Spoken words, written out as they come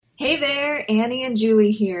there. Annie and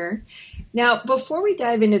Julie here. Now, before we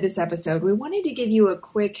dive into this episode, we wanted to give you a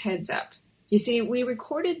quick heads up. You see, we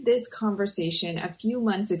recorded this conversation a few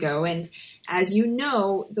months ago, and as you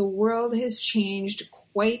know, the world has changed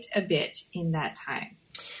quite a bit in that time.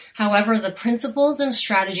 However, the principles and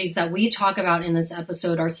strategies that we talk about in this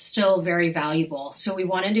episode are still very valuable, so we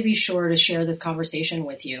wanted to be sure to share this conversation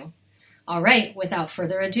with you. All right, without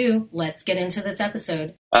further ado, let's get into this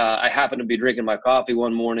episode. I happened to be drinking my coffee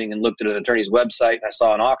one morning and looked at an attorney's website, and I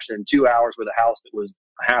saw an auction in 2 hours with a house that was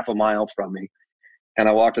half a mile from me. And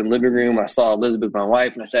I walked in the living room, I saw Elizabeth, my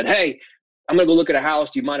wife, and I said, "Hey, I'm going to go look at a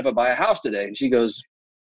house. Do you mind if I buy a house today?" And she goes,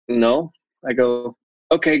 "No." I go,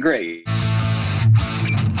 "Okay, great."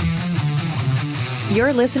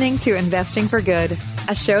 You're listening to Investing for Good,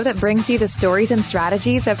 a show that brings you the stories and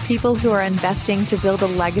strategies of people who are investing to build a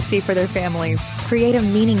legacy for their families, create a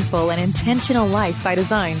meaningful and intentional life by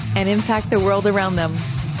design, and impact the world around them.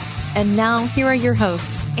 And now, here are your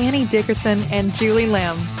hosts, Annie Dickerson and Julie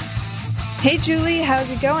Lamb. Hey, Julie, how's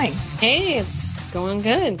it going? Hey, it's going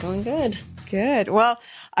good, Good. Well,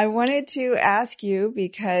 I wanted to ask you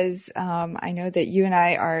because I know that you and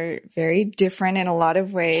I are very different in a lot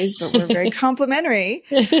of ways, but we're very complementary.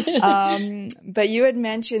 But you had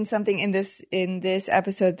mentioned something in this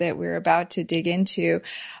episode that we're about to dig into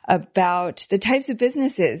about the types of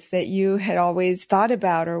businesses that you had always thought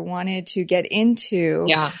about or wanted to get into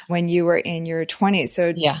when you were in your 20s.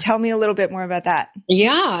 So tell me a little bit more about that.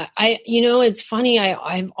 Yeah, it's funny.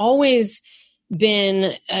 I've always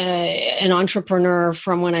been an entrepreneur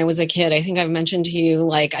from when I was a kid. I think I've mentioned to you,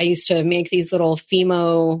 like, I used to make these little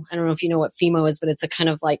Fimo. I don't know if you know what Fimo is, but it's a kind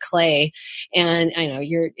of like clay. And I know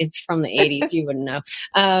it's from the 80s. You wouldn't know.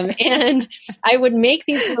 And I would make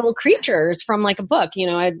these little creatures from like a book,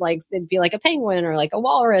 it'd be like a penguin or like a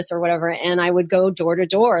walrus or whatever. And I would go door to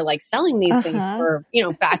door, like selling these things for,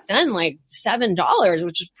 back then, like $7,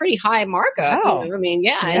 which is pretty high markup. Wow. And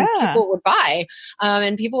people would buy,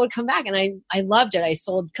 and people would come back, and I loved it. I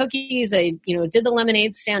sold cookies. I, did the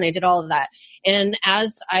lemonade stand. I did all of that. And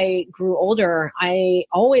as I grew older, I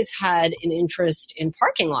always had an interest in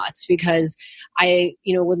parking lots because I,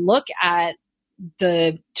 would look at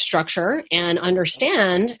the structure and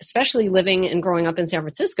understand, especially living and growing up in San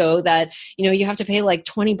Francisco, that, you have to pay like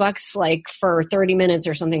 $20 like for 30 minutes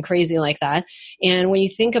or something crazy like that. And when you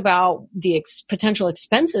think about the potential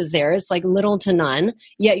expenses there, it's like little to none,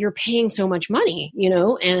 yet you're paying so much money,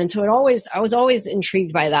 And so I was always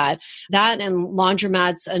intrigued by that and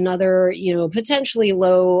laundromats, another, potentially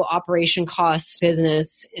low operation costs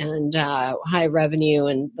business and high revenue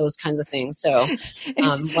and those kinds of things. So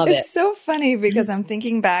love it. It's so funny because I'm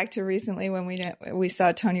thinking back to recently when we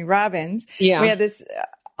saw Tony Robbins. Yeah. We had this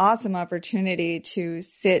awesome opportunity to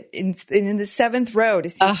sit in the seventh row to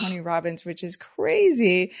see Tony Robbins, which is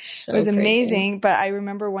crazy. It was amazing. But I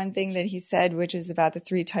remember one thing that he said, which is about the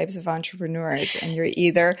 3 types of entrepreneurs. And you're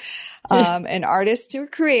either an artist or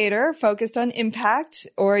creator focused on impact,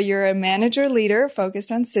 or you're a manager leader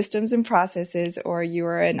focused on systems and processes, or you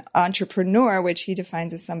are an entrepreneur, which he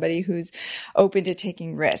defines as somebody who's open to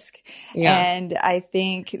taking risk. Yeah. And I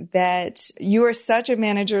think that you are such a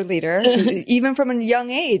manager leader, even from a young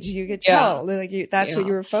age. You could tell that's what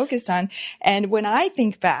you were focused on. And when I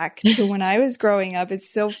think back to when I was growing up, it's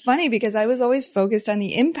so funny because I was always focused on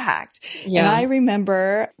the impact. Yeah. And I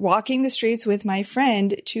remember walking the streets with my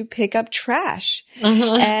friend to pick up trash.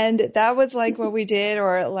 And that was like what we did,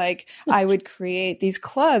 or like I would create these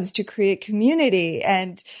clubs to create community.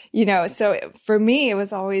 And, so for me, it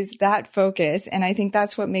was always that focus. And I think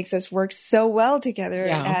that's what makes us work so well together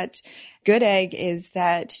at Good Egg, is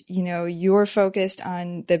that, you're focused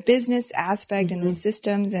on the business aspect and the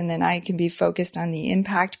systems, and then I can be focused on the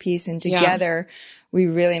impact piece, and together we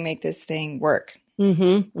really make this thing work.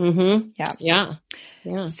 Yeah.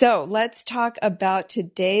 So let's talk about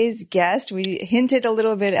today's guest. We hinted a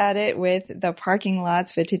little bit at it with the parking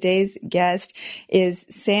lots, but today's guest is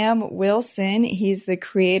Sam Wilson. He's the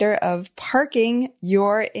creator of Parking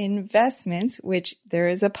Your Investments, which there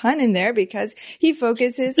is a pun in there because he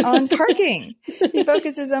focuses on parking.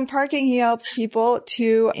 He helps people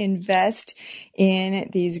to invest in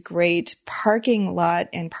these great parking lot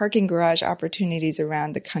and parking garage opportunities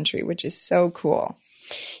around the country, which is so cool.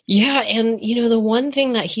 Yeah. And, the one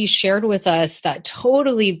thing that he shared with us that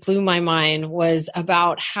totally blew my mind was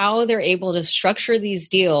about how they're able to structure these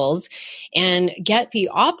deals and get the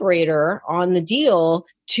operator on the deal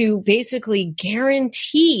to basically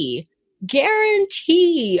guarantee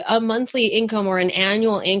guarantee a monthly income or an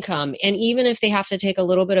annual income. And even if they have to take a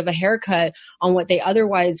little bit of a haircut on what they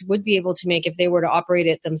otherwise would be able to make if they were to operate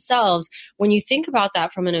it themselves, when you think about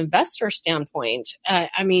that from an investor standpoint,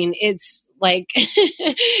 I mean, it's like,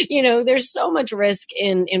 there's so much risk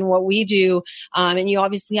in what we do. And you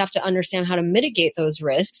obviously have to understand how to mitigate those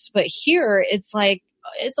risks. But here it's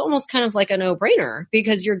almost kind of like a no-brainer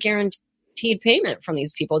because you're guaranteed payment from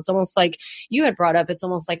these people. It's almost like you had brought up, it's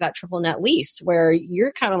almost like that triple net lease where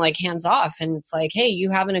you're kind of like hands off and it's like, hey, you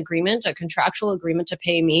have an agreement, a contractual agreement to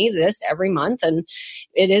pay me this every month. And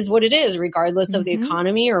it is what it is, regardless of the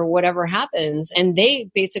economy or whatever happens. And they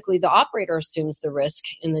basically, the operator assumes the risk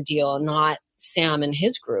in the deal, not Sam and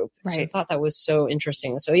his group. Right. So I thought that was so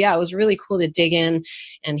interesting. So yeah, it was really cool to dig in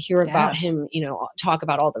and hear about him, talk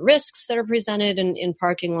about all the risks that are presented in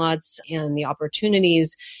parking lots and the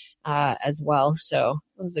opportunities as well. So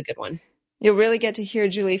it was a good one. You'll really get to hear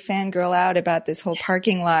Julie fangirl out about this whole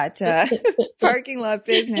parking lot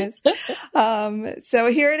business.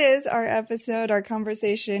 So here it is, our episode, our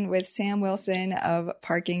conversation with Sam Wilson of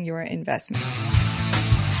Parking Your Investments.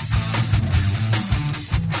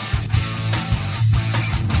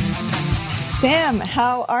 Sam,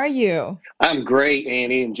 how are you? I'm great,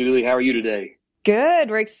 Annie and Julie. How are you today? Good.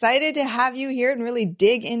 We're excited to have you here and really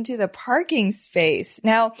dig into the parking space.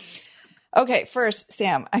 Now, okay, first,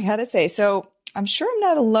 Sam, I got to say, so I'm sure I'm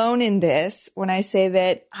not alone in this when I say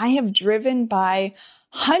that I have driven by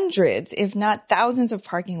hundreds, if not thousands of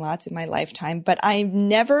parking lots in my lifetime, but I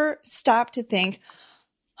never stopped to think,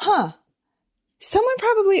 someone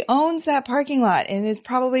probably owns that parking lot and is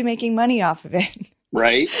probably making money off of it.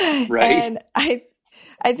 Right. And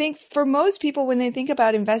I think for most people, when they think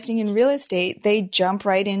about investing in real estate, they jump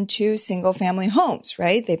right into single family homes,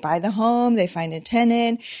 right? They buy the home, they find a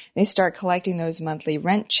tenant, they start collecting those monthly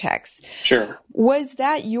rent checks. Sure. Was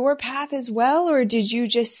that your path as well? Or did you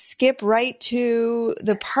just skip right to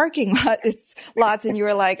the parking lots and you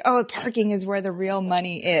were like, oh, parking is where the real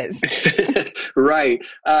money is? Right.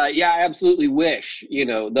 Yeah, I absolutely wish,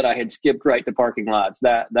 that I had skipped right to parking lots.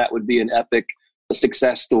 That would be an epic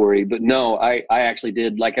success story. But no, I actually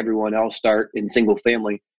did, like everyone else, start in single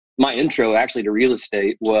family. My intro actually to real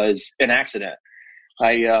estate was an accident.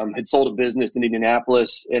 I had sold a business in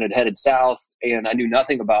Indianapolis and had headed south, and I knew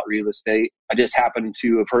nothing about real estate. I just happened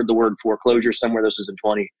to have heard the word foreclosure somewhere. This was in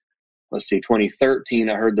 2013.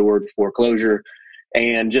 I heard the word foreclosure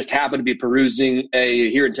and just happened to be perusing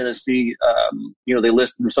here in Tennessee. They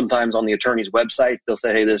list them sometimes on the attorney's website. They'll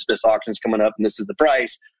say, hey, this auction's coming up and this is the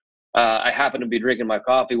price. I happened to be drinking my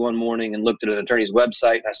coffee one morning and looked at an attorney's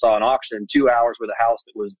website, and I saw an auction in 2 hours with a house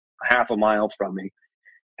that was half a mile from me.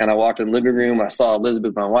 And I walked in the living room. I saw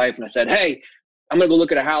Elizabeth, my wife, and I said, hey, I'm going to go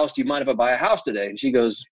look at a house. Do you mind if I buy a house today? And she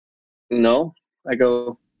goes, no. I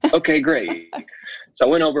go, okay, great. So I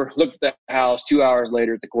went over, looked at the house. 2 hours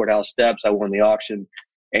later at the courthouse steps, I won the auction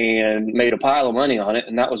and made a pile of money on it.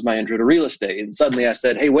 And that was my intro to real estate. And suddenly I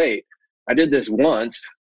said, hey, wait, I did this once.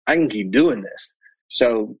 I can keep doing this.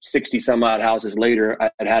 So 60 some odd houses later, I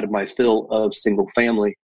had my fill of single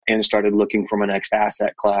family and started looking for my next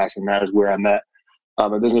asset class. And that is where I met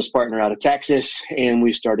my business partner out of Texas. And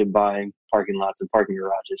we started buying parking lots and parking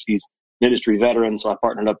garages. He's an industry veteran. So I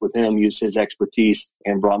partnered up with him, used his expertise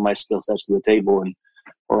and brought my skill sets to the table, and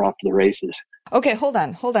we're off to the races. Okay. Hold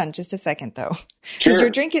on just a second though. Sure. You're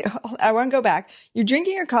drinking, I want to go back. You're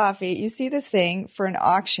drinking your coffee. You see this thing for an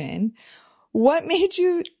auction. What made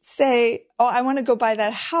you say, oh, I want to go buy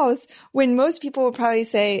that house, when most people would probably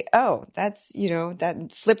say, oh, that's, that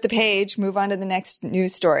flip the page, move on to the next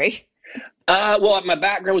news story? Well, my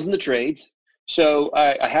background was in the trades. So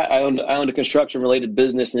I owned a construction related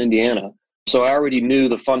business in Indiana. So I already knew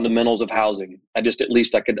the fundamentals of housing. I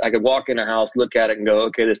could walk in a house, look at it and go,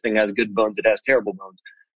 okay, this thing has good bones. It has terrible bones.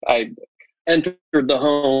 I entered the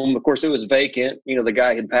home. Of course, it was vacant. The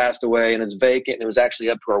guy had passed away and it's vacant. And it was actually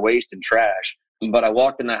up to our waist and trash. But I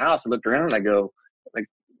walked in the house and looked around and I go,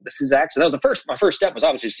 this is actually, my first step was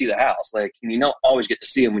obviously to see the house. You don't always get to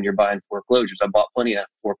see them when you're buying foreclosures. I bought plenty of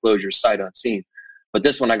foreclosures sight unseen, but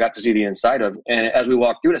this one I got to see the inside of. And as we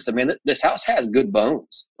walked through it, I said, man, this house has good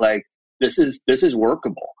bones. This is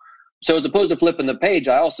workable. So as opposed to flipping the page,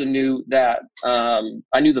 I also knew that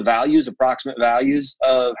I knew the approximate values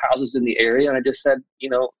of houses in the area. And I just said,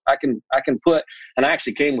 I can put, and I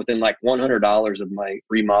actually came within $100 of my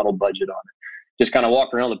remodel budget on it. Just kind of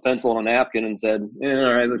walked around with a pencil on a napkin and said,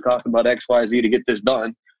 all right, it cost about X, Y, Z to get this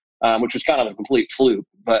done, which was kind of a complete fluke.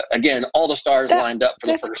 But again, all the stars lined up for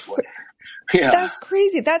the first one. Yeah. That's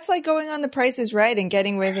crazy. That's like going on The Price is Right and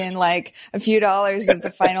getting within like a few dollars of the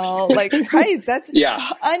final like price. That's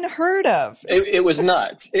unheard of. It was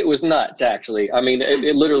nuts. It was nuts, actually. I mean,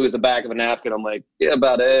 it literally was the back of a napkin. I'm like, yeah,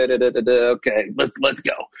 about it. Okay, let's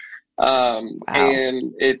go. Wow.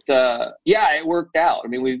 And it worked out. I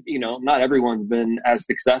mean, not everyone's been as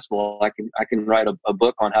successful. I can write a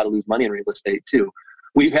book on how to lose money in real estate too.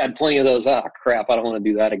 We've had plenty of those. Oh crap, I don't want to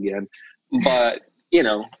do that again. But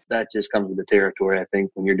that just comes with the territory, I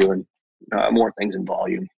think, when you're doing more things in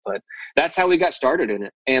volume. But that's how we got started in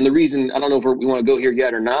it. And the reason, I don't know if we want to go here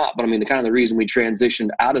yet or not, but I mean, the reason we transitioned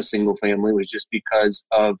out of single family was just because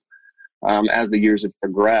of, as the years have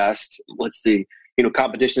progressed, let's see,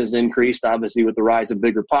 competition has increased, obviously, with the rise of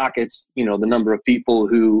bigger pockets. The number of people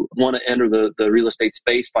who want to enter the real estate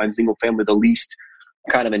space find single family the least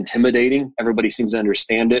kind of intimidating. Everybody seems to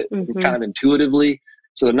understand it kind of intuitively.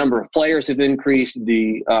 So the number of players have increased,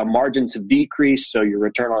 the margins have decreased, so your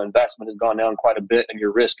return on investment has gone down quite a bit, and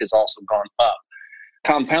your risk has also gone up.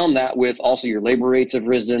 Compound that with also your labor rates have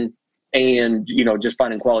risen, and just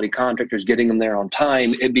finding quality contractors, getting them there on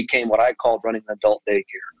time. It became what I called running an adult daycare.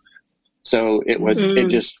 So it was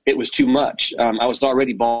it was too much. I was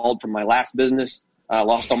already bald from my last business,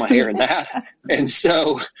 lost all my hair in that, and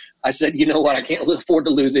so I said, you know what, I can't afford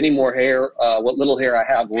to lose any more hair. What little hair I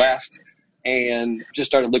have left. And just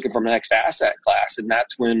started looking for my next asset class. And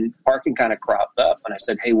that's when parking kind of cropped up. And I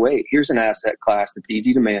said, hey, wait, here's an asset class that's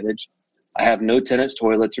easy to manage. I have no tenants,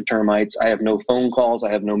 toilets, or termites. I have no phone calls.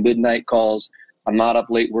 I have no midnight calls. I'm not up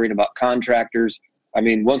late worrying about contractors. I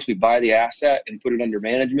mean, once we buy the asset and put it under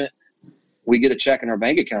management, we get a check in our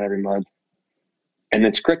bank account every month. And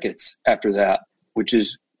it's crickets after that, which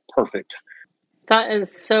is perfect. That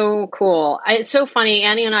is so cool. It's so funny.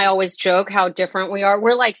 Annie and I always joke how different we are.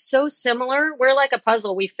 We're like so similar. We're like a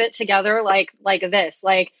puzzle. We fit together like this,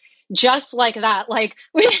 like just like that. Like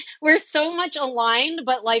we're so much aligned,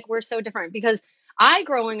 but like we're so different because I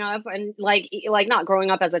growing up and like not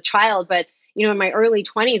growing up as a child, but in my early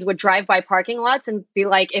 20s would drive by parking lots and be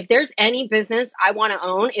like, if there's any business I want to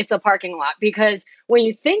own, it's a parking lot. Because when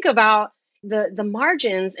you think about the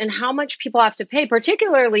margins and how much people have to pay,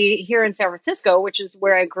 particularly here in San Francisco, which is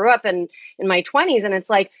where I grew up in my 20s. And it's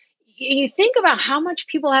like, you think about how much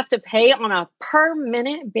people have to pay on a per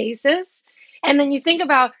minute basis. And then you think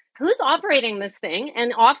about who's operating this thing.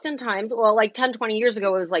 And oftentimes, well, like 10, 20 years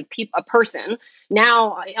ago, it was like a person.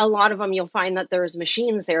 Now, a lot of them, you'll find that there's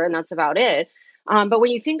machines there and that's about it. But when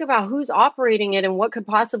you think about who's operating it and what could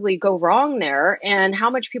possibly go wrong there and how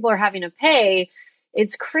much people are having to pay,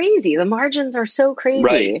 it's crazy. The margins are so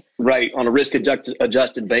crazy. Right. On a risk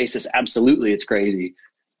adjusted basis, absolutely, it's crazy.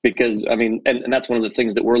 Because I mean, and that's one of the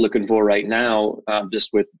things that we're looking for right now.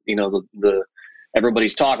 Just with the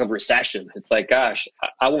everybody's talk of recession. It's like, gosh,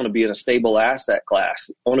 I want to be in a stable asset class.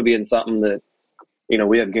 I want to be in something that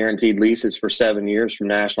we have guaranteed leases for 7 years from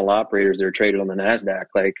national operators that are traded on the NASDAQ.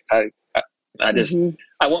 Like I just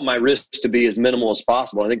I want my risk to be as minimal as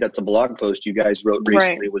possible. I think that's a blog post you guys wrote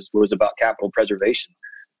recently was about capital preservation.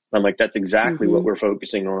 I'm like, that's exactly what we're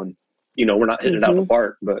focusing on. We're not hitting it out of the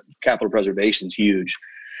park, but capital preservation is huge.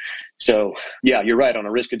 So yeah, you're right. On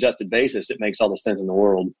a risk adjusted basis, it makes all the sense in the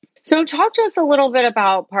world. So talk to us a little bit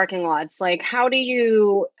about parking lots. Like, how do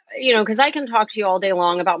you, because I can talk to you all day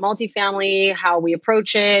long about multifamily, how we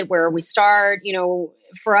approach it, where we start.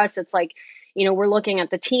 For us, it's like, we're looking at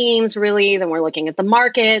the teams really, then we're looking at the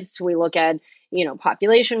markets. We look at,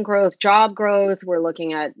 population growth, job growth. We're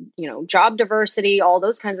looking at, job diversity, all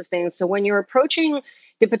those kinds of things. So when you're approaching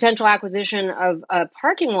the potential acquisition of a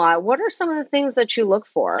parking lot, what are some of the things that you look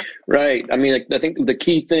for? Right. I mean, I think the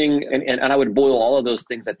key thing, and I would boil all of those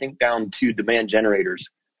things, I think, down to demand generators.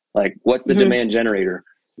 Like, what's the demand generator?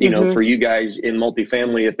 For you guys in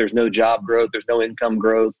multifamily, if there's no job growth, there's no income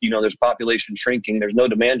growth, there's population shrinking, there's no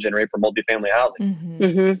demand generator for multifamily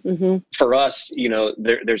housing. For us,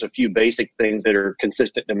 there's a few basic things that are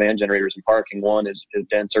consistent demand generators in parking. One is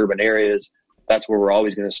dense urban areas. That's where we're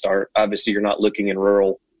always going to start. Obviously, you're not looking in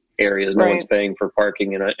rural areas. No one's paying for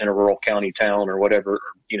parking in a rural county town or whatever,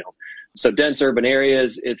 So dense urban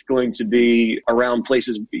areas, it's going to be around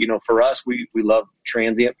places, for us, we love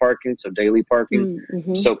transient parking, so daily parking.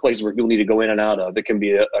 So places where people need to go in and out of. It can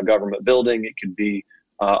be a government building. It could be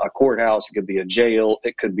a courthouse. It could be a jail.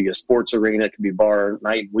 It could be a sports arena. It could be bar,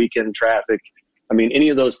 night, weekend traffic. I mean, any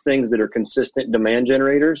of those things that are consistent demand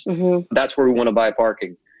generators, that's where we want to buy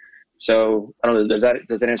parking. So I don't know,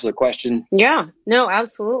 does that answer the question? Yeah, no,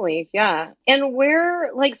 absolutely. Yeah. And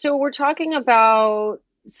so we're talking about,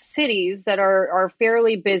 cities that are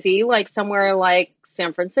fairly busy, like somewhere like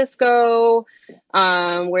San Francisco,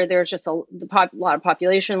 where there's just a lot of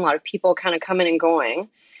population, a lot of people kind of coming and going.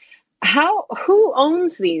 Who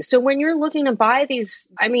owns these? So when you're looking to buy these,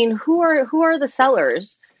 I mean, who are the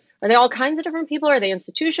sellers? Are they all kinds of different people? Are they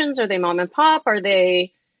institutions? Are they mom and pop? Are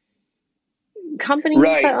they companies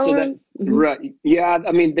that own? Right. Yeah.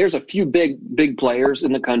 I mean, there's a few big players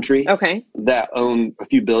in the country that own a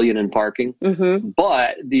few billion in parking.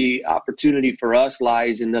 But the opportunity for us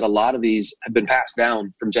lies in that a lot of these have been passed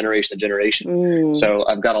down from generation to generation. So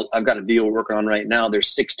I've got a deal we're working on right now.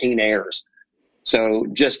 There's 16 heirs. So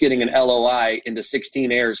just getting an LOI into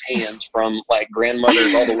 16 heirs' hands from like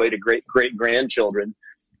grandmothers all the way to great grandchildren.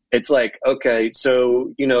 It's like, okay,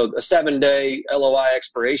 so, a 7-day LOI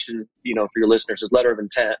expiration, for your listeners is letter of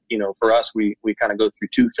intent. For us, we kind of go through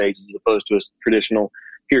 2 phases as opposed to a traditional,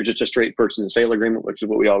 here's just a straight purchase and sale agreement, which is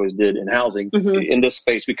what we always did in housing. In this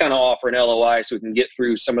space, we kind of offer an LOI so we can get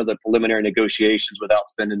through some of the preliminary negotiations without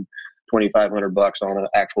spending $2,500 on an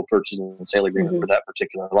actual purchase and sale agreement for that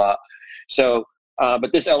particular lot. So,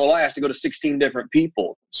 but this LOI has to go to 16 different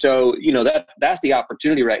people. So, that's the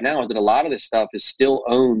opportunity right now, is that a lot of this stuff is still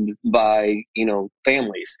owned by,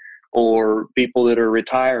 families or people that are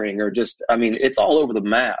retiring, or just, it's all over the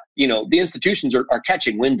map. The institutions are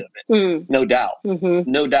catching wind of it, no doubt,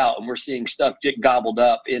 no doubt. And we're seeing stuff get gobbled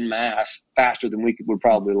up in mass faster than we would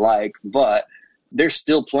probably like, but there's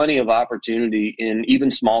still plenty of opportunity in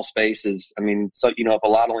even small spaces. So, if a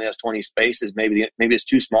lot only has 20 spaces, maybe it's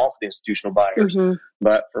too small for the institutional buyers.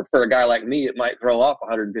 But for a guy like me, it might throw off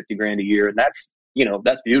 $150,000 a year. And that's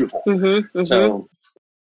beautiful.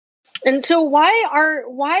 So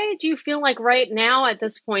why do you feel like right now at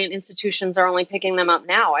this point, institutions are only picking them up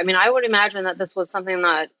now? I would imagine that this was something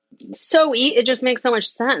that it just makes so much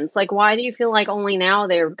sense. Like, why do you feel like only now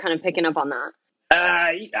they're kind of picking up on that?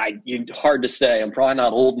 Hard to say. I'm probably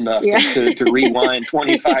not old enough to rewind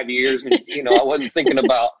 25 years. And, I wasn't thinking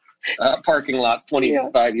about parking lots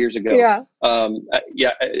 25 years ago. I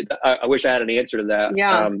wish I had an answer to that.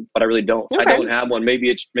 But I really don't. I don't have one. Maybe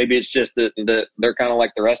it's just that they're kind of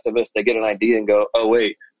like the rest of us. They get an idea and go, oh,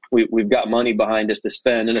 wait, we've got money behind us to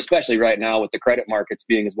spend. And especially right now with the credit markets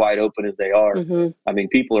being as wide open as they are,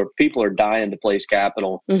 people are dying to place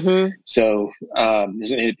capital. So,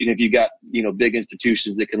 if you got, big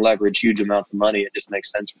institutions that can leverage huge amounts of money, it just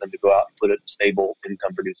makes sense for them to go out and put it in a stable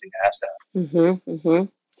income producing asset.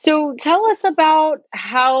 So tell us about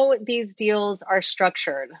how these deals are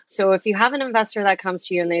structured. So if you have an investor that comes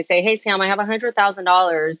to you and they say, hey, Sam, I have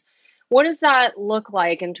 $100,000. What does that look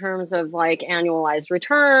like in terms of like annualized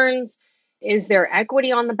returns? Is there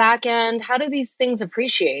equity on the back end? How do these things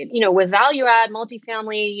appreciate? With value add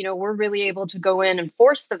multifamily, we're really able to go in and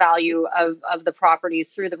force the value of the properties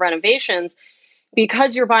through the renovations,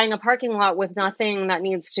 because you're buying a parking lot with nothing that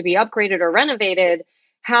needs to be upgraded or renovated.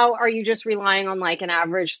 How are you just relying on like an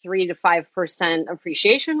average 3 to 5%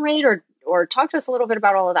 appreciation rate, or talk to us a little bit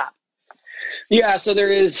about all of that? Yeah, so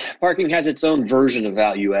parking has its own version of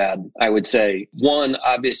value add, I would say. One,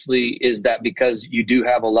 obviously, is that because you do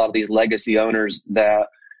have a lot of these legacy owners that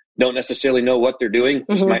don't necessarily know what they're doing.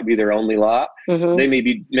 This might be their only lot. They may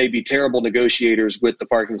be terrible negotiators with the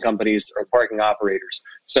parking companies or parking operators.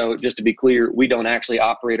 So just to be clear, we don't actually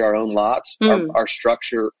operate our own lots. Our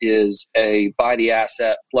structure is a buy the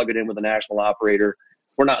asset, plug it in with a national operator.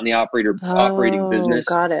 We're not in the operating business.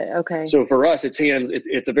 Got it. Okay. So for us, it's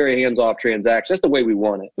a very hands-off transaction. That's the way we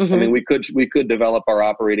want it. We could develop our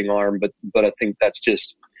operating arm, but I think it's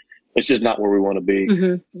just not where we want to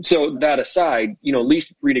be. So that aside,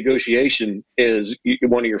 lease renegotiation is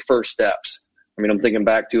one of your first steps. I'm thinking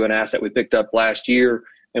back to an asset we picked up last year,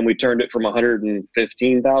 and we turned it from $115,000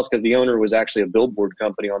 because the owner was actually a billboard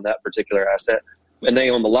company on that particular asset. And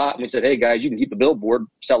they own the lot, and we said, hey, guys, you can keep the billboard,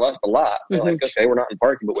 sell us the lot. They're like, okay, we're not in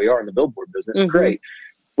parking, but we are in the billboard business. Great.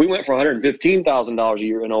 We went from $115,000 a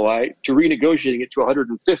year NOI to renegotiating it to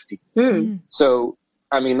 $150,000. So,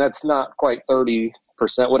 that's not quite 30%,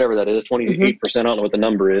 whatever that is, 28%. I don't know what the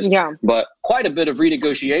number is. Yeah. But quite a bit of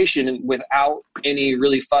renegotiation without any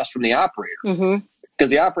really fuss from the operator. Because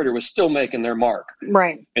the operator was still making their mark.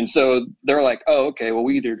 Right. And so they're like, oh, okay, well,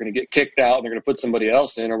 we either going to get kicked out and they're going to put somebody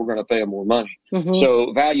else in, or we're going to pay them more money.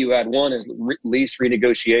 So value add, one is lease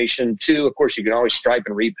renegotiation. Two, of course, you can always stripe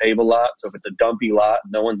and repave a lot. So if it's a dumpy lot,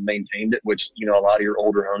 no one's maintained it, which, a lot of your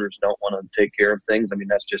older owners don't want to take care of things.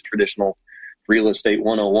 That's just traditional real estate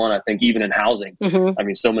 101. I think even in housing,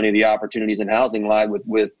 so many of the opportunities in housing lie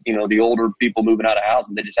with the older people moving out of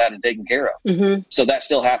housing they just hadn't taken care of. So that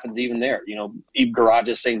still happens even there. Even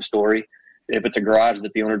garages, same story. If it's a garage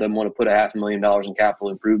that the owner doesn't want to put $500,000 in capital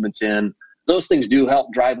improvements in, those things do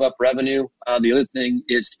help drive up revenue. The other thing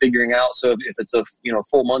is figuring out, so if it's a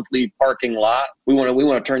full monthly parking lot, we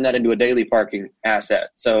want to turn that into a daily parking asset.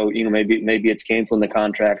 So maybe it's canceling the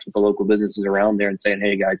contracts with the local businesses around there and saying,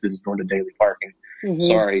 hey guys, this is going to daily parking. Mm-hmm.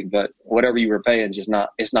 Sorry, but whatever you were paying it's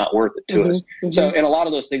not worth it to us. Mm-hmm. So, and a lot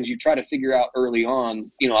of those things you try to figure out early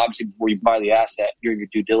on, obviously before you buy the asset, during your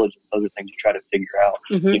due diligence, those are things you try to figure out.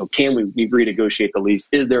 Mm-hmm. Can we renegotiate the lease?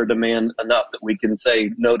 Is there demand enough that we can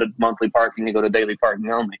say no to monthly parking and go to daily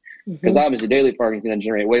parking only? Because obviously daily parking is going to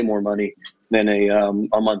generate way more money than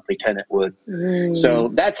a monthly tenant would. Mm.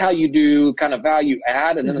 So that's how you do kind of value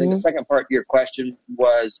add. And then I think the second part of your question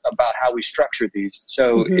was about how we structure these.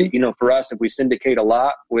 So, for us, if we syndicate a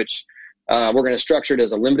lot, which we're going to structure it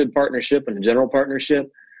as a limited partnership and a general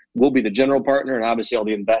partnership, we'll be the general partner, and obviously all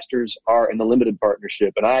the investors are in the limited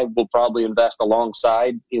partnership. And I will probably invest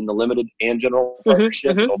alongside in the limited and general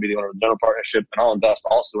partnership. I'll be the owner of the general partnership, and I'll invest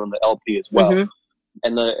also in the LP as well.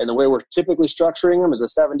 And the way we're typically structuring them is a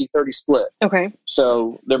 70-30 split. Okay.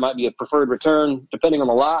 So there might be a preferred return. Depending on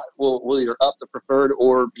the lot, we'll either up the preferred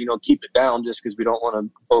or, keep it down just because we don't want to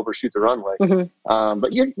overshoot the runway.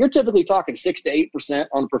 But you're typically talking 6 to 8%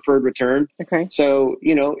 on preferred return. Okay. So,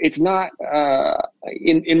 it's not,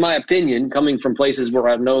 in my opinion, coming from places where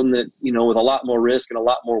I've known that, with a lot more risk and a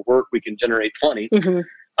lot more work, we can generate plenty.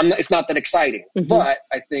 It's not that exciting, but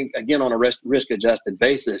I think, again, on a risk-adjusted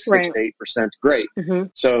basis, 6 to 8% is great.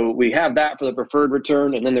 So we have that for the preferred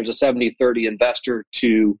return, and then there's a 70-30 investor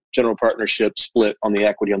to general partnership split on the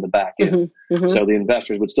equity on the back end. So the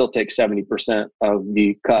investors would still take 70% of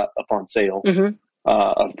the cut upon sale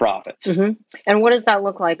of profits. And what does that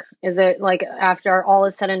look like? Is it like after all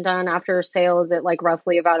is said and done, after sale, is it like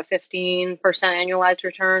roughly about a 15% annualized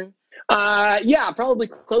return? Yeah, probably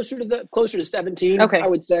closer to 17. Okay. I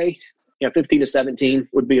would say, 15 to 17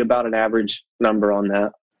 would be about an average number on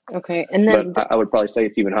that. Okay. And then I would probably say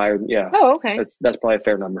it's even higher. Yeah. Oh, okay. That's probably a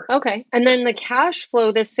fair number. Okay. And then the cash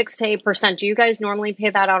flow, this 6 to 8%, do you guys normally pay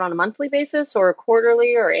that out on a monthly basis or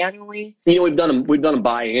quarterly or annually? We've done them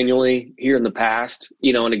biannually here in the past,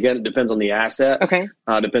 and again, it depends on the asset. Okay.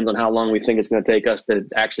 Depends on how long we think it's going to take us to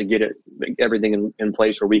actually get everything in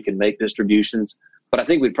place where we can make distributions. But I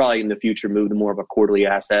think we'd probably in the future move to more of a quarterly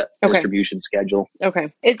asset distribution schedule.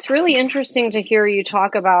 Okay. It's really interesting to hear you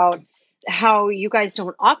talk about how you guys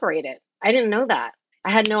don't operate it. I didn't know that.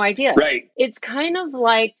 I had no idea. Right. It's kind of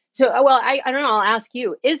like, I don't know, I'll ask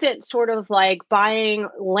you, is it sort of like buying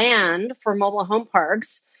land for mobile home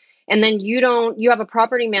parks, and then you have a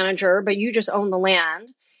property manager, but you just own the land,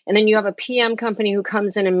 and then you have a PM company who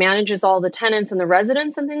comes in and manages all the tenants and the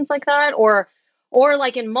residents and things like that? Or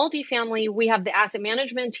like in multifamily, we have the asset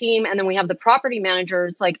management team, and then we have the property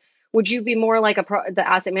managers. Like, would you be more like the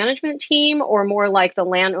asset management team, or more like the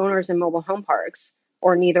landowners in mobile home parks,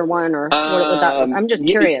 or neither one? Or what would that? I'm just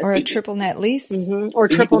curious. Or a triple net lease, or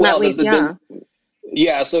triple net lease.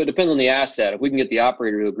 Yeah. So it depends on the asset. If we can get the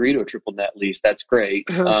operator to agree to a triple net lease, that's great.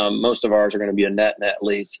 Most of ours are going to be a net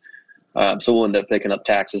lease. So we'll end up picking up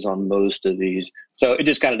taxes on most of these. So it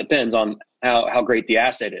just kind of depends on how great the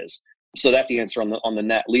asset is. So that's the answer on the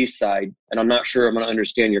net lease side. And I'm not sure I'm going to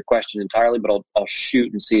understand your question entirely, but I'll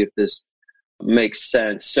shoot and see if this makes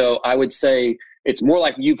sense. So I would say it's more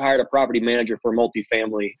like you've hired a property manager for a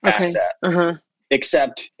multifamily asset.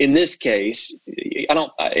 Except in this case, I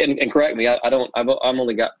don't, and correct me, I've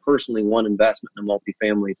only got personally one investment in a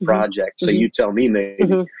multifamily project. So you tell me,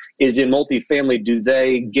 maybe, is in multifamily, do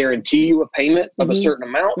they guarantee you a payment of a certain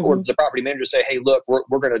amount, or does the property manager say, hey, look,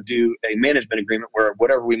 we're going to do a management agreement where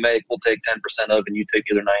whatever we make, we'll take 10% of, and you take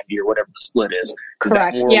the other 90, or whatever the split is?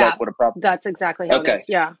 Correct. Is that more like what a property? That's exactly how it is.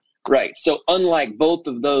 Yeah. Right. So unlike both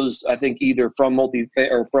of those, I think either from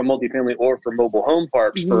multifamily or from mobile home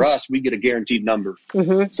parks, for us, we get a guaranteed number.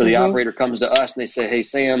 So the operator comes to us and they say, hey,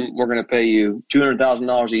 Sam, we're going to pay you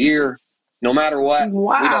 $200,000 a year. No matter what,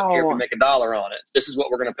 we don't care if we make $1 on it. This is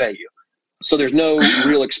what we're going to pay you. So there's no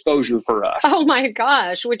real exposure for us. Oh my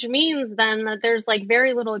gosh. Which means then that there's like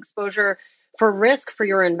very little exposure for risk for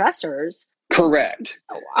your investors. Correct.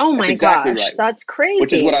 Oh my gosh. Right. That's crazy.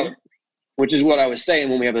 Which is what I was saying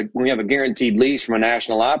when we have a guaranteed lease from a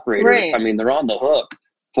national operator. Right. I mean, they're on the hook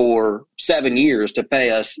for 7 years to pay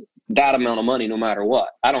us that amount of money no matter what.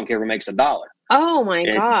 I don't care if it makes $1. Oh my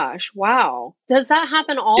gosh. Wow. Does that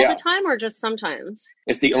happen all the time or just sometimes?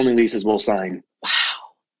 It's the only leases we'll sign. Wow.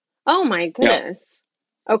 Oh my goodness.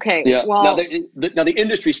 Yeah. Okay. Yeah. Well, now the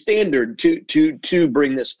industry standard to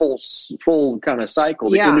bring this full kind of cycle,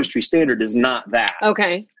 the industry standard is not that.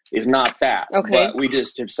 Okay. Is not that. Okay. But we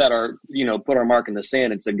just have put our mark in the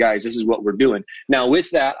sand and said, guys, this is what we're doing. Now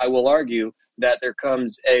with that, I will argue that there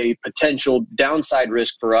comes a potential downside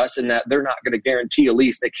risk for us in that they're not going to guarantee a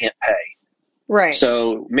lease they can't pay. Right.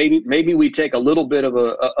 So maybe we take a little bit of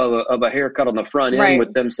a haircut on the front end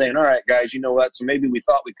with them saying, all right, guys, you know what? So maybe we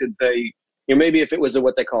thought we could pay, maybe if it was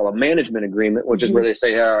what they call a management agreement, which is where they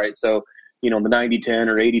say, all right, so, the 90-10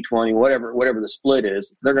 or 80-20, whatever the split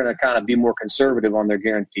is, they're going to kind of be more conservative on their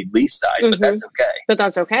guaranteed lease side, but that's okay. But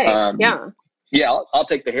that's okay. Yeah, I'll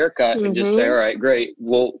take the haircut and just say, all right, great.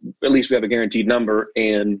 Well, at least we have a guaranteed number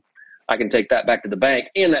and I can take that back to the bank,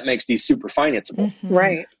 and that makes these super financeable.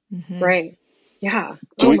 Right. Right. Yeah.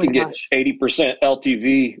 So we can get 80%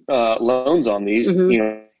 LTV loans on these,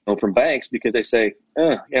 from banks because they say,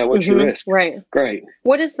 what's your risk? Right. Great.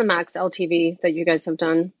 What is the max LTV that you guys have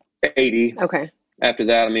done? 80. Okay. After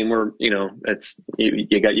that, we're, it's,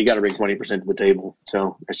 you got to bring 20% to the table.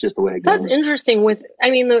 So that's just the way it goes. That's interesting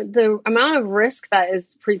the amount of risk that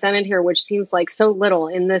is presented here, which seems like so little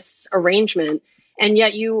in this arrangement. And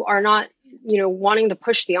yet you are not, wanting to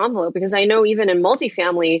push the envelope, because I know even in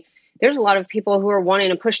multifamily, there's a lot of people who are wanting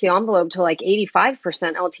to push the envelope to like 85%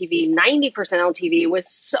 LTV, 90% LTV with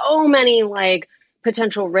so many like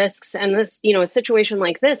potential risks. And this, a situation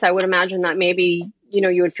like this, I would imagine that maybe,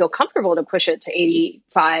 you would feel comfortable to push it to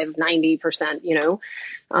 85, 90%,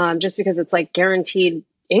 just because it's like guaranteed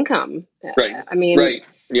income. Right. Right.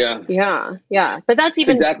 Yeah. Yeah. Yeah. But that's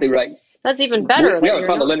even exactly right. That's even better. We haven't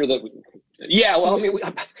found a lender that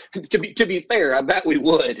to be fair, I bet we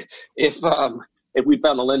would if we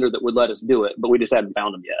found a lender that would let us do it, but we just haven't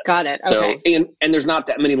found them yet. Got it. Okay. So, and there's not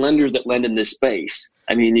that many lenders that lend in this space.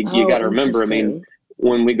 You got to remember,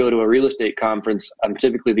 when we go to a real estate conference, I'm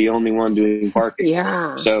typically the only one doing parking.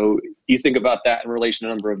 Yeah. So you think about that in relation to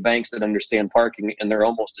the number of banks that understand parking, and they're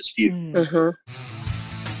almost as few.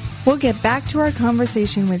 We'll get back to our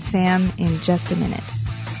conversation with Sam in just a minute.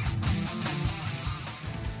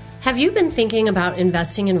 Have you been thinking about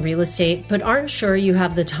investing in real estate but aren't sure you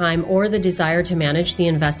have the time or the desire to manage the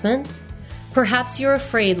investment? Perhaps you're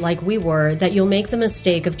afraid, like we were, that you'll make the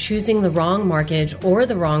mistake of choosing the wrong market or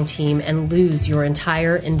the wrong team and lose your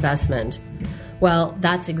entire investment. Well,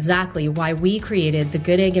 that's exactly why we created the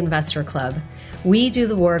Good Egg Investor Club. We do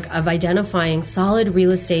the work of identifying solid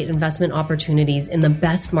real estate investment opportunities in the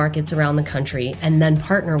best markets around the country and then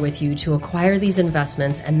partner with you to acquire these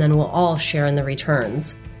investments, and then we'll all share in the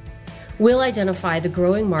returns. We'll identify the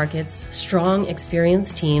growing markets, strong,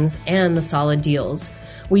 experienced teams, and the solid deals.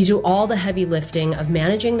 We do all the heavy lifting of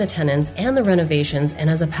managing the tenants and the renovations, and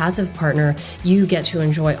as a passive partner, you get to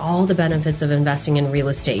enjoy all the benefits of investing in real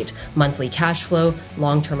estate: monthly cash flow,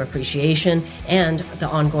 long-term appreciation, and the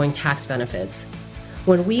ongoing tax benefits.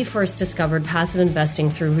 When we first discovered passive investing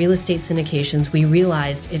through real estate syndications, we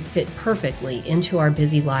realized it fit perfectly into our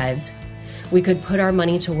busy lives. We could put our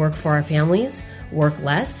money to work for our families, work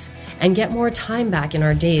less, and get more time back in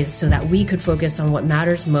our days so that we could focus on what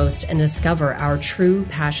matters most and discover our true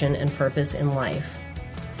passion and purpose in life.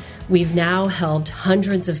 We've now helped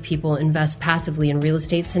hundreds of people invest passively in real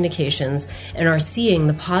estate syndications and are seeing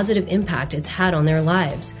the positive impact it's had on their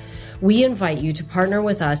lives. We invite you to partner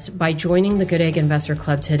with us by joining the Good Egg Investor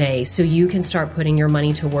Club today so you can start putting your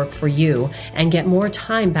money to work for you and get more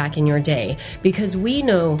time back in your day, because we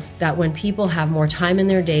know that when people have more time in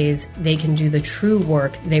their days, they can do the true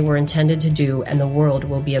work they were intended to do, and the world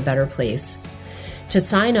will be a better place. To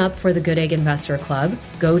sign up for the Good Egg Investor Club,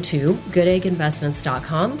 go to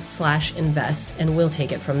goodegginvestments.com/invest and we'll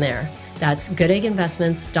take it from there. That's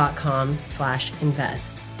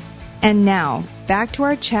goodegginvestments.com/invest. And now, back to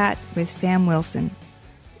our chat with Sam Wilson.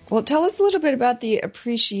 Well, tell us a little bit about the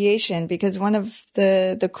appreciation, because one of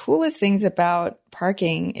the coolest things about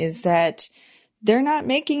parking is that they're not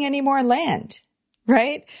making any more land,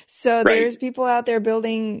 right? So there's people out there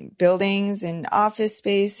building buildings and office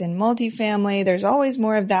space and multifamily. There's always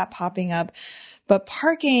more of that popping up. But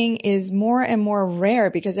parking is more and more rare,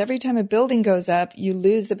 because every time a building goes up, you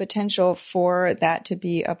lose the potential for that to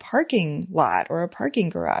be a parking lot or a parking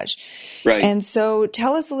garage. Right. And so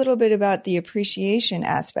tell us a little bit about the appreciation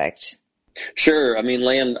aspect. Sure.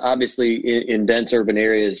 Land obviously in dense urban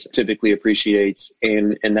areas typically appreciates.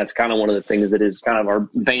 And that's kind of one of the things that is kind of our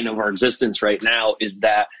bane of our existence right now, is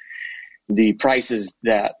that the prices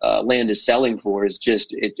that land is selling for is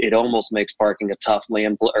just, it almost makes parking a tough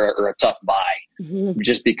land or a tough buy,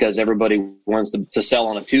 just because everybody wants to sell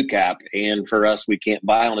on a 2 cap. And for us, we can't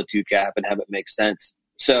buy on a 2 cap and have it make sense.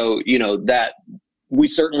 So, that we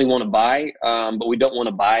certainly want to buy, but we don't want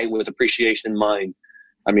to buy with appreciation in mind.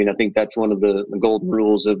 I think that's one of the golden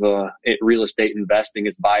rules of real estate investing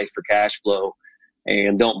is buy for cash flow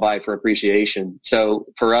and don't buy for appreciation. So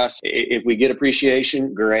for us, if we get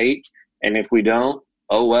appreciation, great. And if we don't,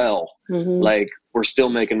 oh, well, like we're still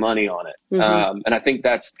making money on it. And I think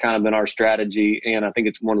that's kind of been our strategy. And I think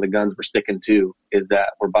it's one of the guns we're sticking to, is that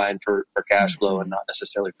we're buying for cash flow and not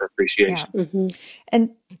necessarily for appreciation.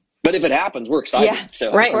 But if it happens, we're excited. Yeah,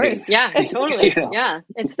 so, right. Of course. Yeah, totally. Yeah.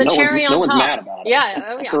 It's the cherry on top. No one's mad about it. Yeah.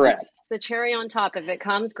 Oh, yeah. Correct. The cherry on top. If it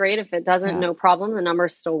comes, great. If it doesn't, no problem. The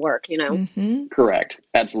numbers still work, you know? Correct.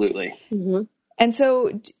 Absolutely. And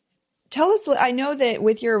so tell us, I know that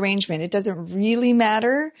with your arrangement, it doesn't really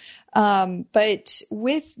matter. But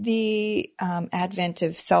with the advent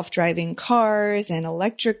of self-driving cars and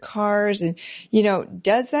electric cars, and, you know,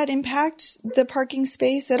 does that impact the parking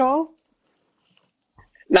space at all?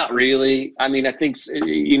 Not really. I mean, I think,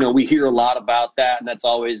 you know, we hear a lot about that, and that's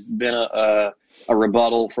always been a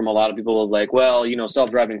rebuttal from a lot of people, like, well, you know,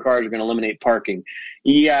 self-driving cars are going to eliminate parking.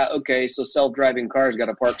 Yeah, okay, so self-driving cars got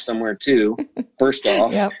to park somewhere too, first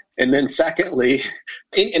off. And then secondly,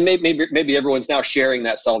 and maybe everyone's now sharing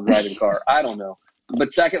that self-driving car. I don't know.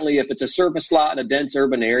 But secondly, if it's a surface lot in a dense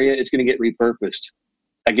urban area, it's going to get repurposed.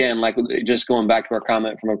 Again, like just going back to our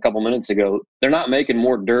comment from a couple minutes ago, they're not making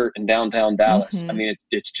more dirt in downtown Dallas. I mean,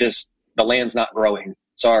 it's just the land's not growing.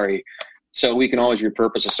 Sorry. So we can always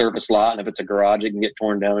repurpose a surface lot, and if it's a garage, it can get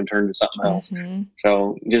torn down and turned into something else.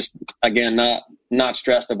 So just, again, not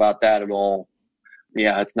stressed about that at all.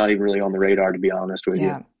 Yeah, it's not even really on the radar, to be honest with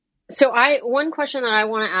you. So one question that I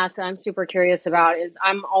want to ask that I'm super curious about is,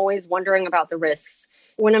 I'm always wondering about the risks.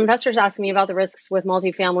 When investors ask me about the risks with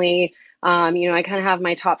multifamily, you know, I kind of have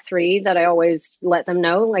my top 3 that I always let them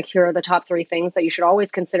know, like, here are the top 3 things that you should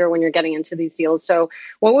always consider when you're getting into these deals. So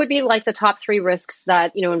what would be like the top 3 risks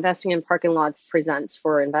that, you know, investing in parking lots presents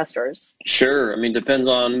for investors? Sure. I mean, depends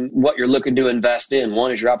on what you're looking to invest in.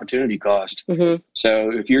 One is your opportunity cost.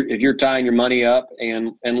 So if you're tying your money up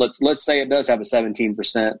and let's say it does have a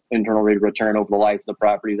 17% internal rate of return over the life of the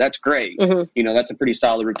property, that's great. You know, that's a pretty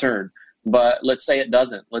solid return. But let's say it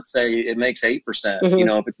doesn't. Let's say it makes 8%, you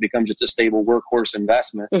know, if it becomes just a stable workhorse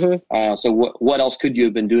investment. So what else could you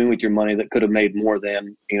have been doing with your money that could have made more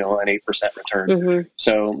than, you know, an 8% return?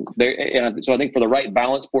 So I think for the right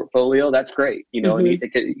balanced portfolio, that's great. You know, and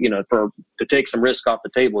you know, to take some risk off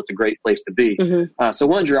the table, it's a great place to be. So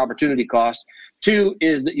one's your opportunity cost. 2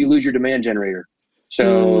 is that you lose your demand generator. So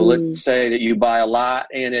let's say that you buy a lot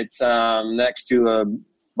and it's next to a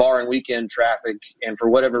bar and weekend traffic, and for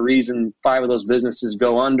whatever reason, 5 of those businesses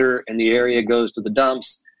go under and the area goes to the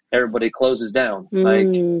dumps, everybody closes down. Like,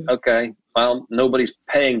 okay, well, nobody's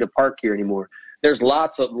paying to park here anymore. There's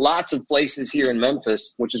lots of places here in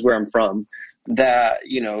Memphis, which is where I'm from, that,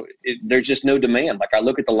 you know, there's just no demand. Like, I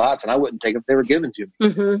look at the lots and I wouldn't take them if they were given to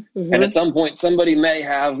me. And at some point, somebody may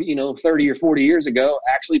have, you know, 30 or 40 years ago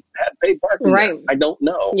actually had paid parking. Right. I don't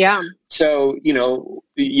know. Yeah. So, you know,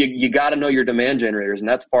 you got to know your demand generators. And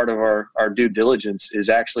that's part of our due diligence, is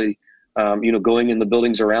actually, you know, going in the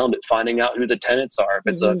buildings around it, finding out who the tenants are.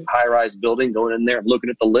 If it's a high-rise building, going in there and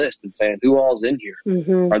looking at the list and saying, who all's in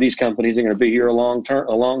here? Are these companies that are going to be here a long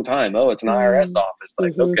time? Oh, it's an IRS office.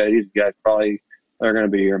 Like, okay, these guys probably are going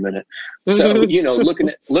to be here a minute. So, you know, looking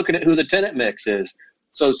at who the tenant mix is.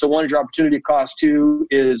 So one is your opportunity cost. 2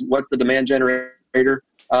 is what's the demand generator.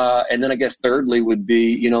 And then I guess thirdly would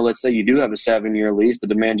be, you know, let's say you do have a 7-year lease, the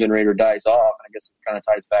demand generator dies off. I guess it kind of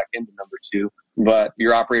ties back into number 2, but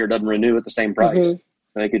your operator doesn't renew at the same price.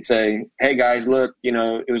 They could say, hey guys, look, you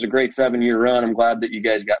know, it was a great 7-year run. I'm glad that you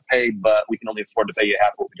guys got paid, but we can only afford to pay you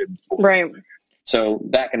half what we did before. Right. So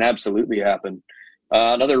that can absolutely happen.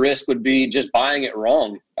 Another risk would be just buying it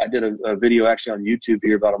wrong. I did a video actually on YouTube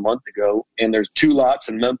here about a month ago, and there's 2 lots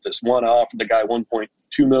in Memphis. One I offered the guy $1.2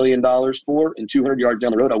 million for, and 200 yards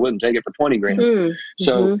down the road, I wouldn't take it for 20 grand.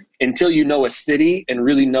 So until you know a city and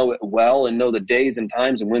really know it well and know the days and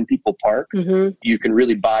times and when people park, you can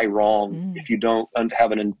really buy wrong if you don't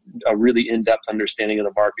have a really in-depth understanding of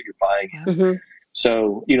the market you're buying in.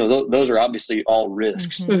 So, you know, those are obviously all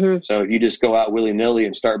risks. So if you just go out willy-nilly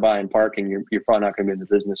and start buying parking, you're probably not going to be in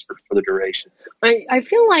the business for the duration. I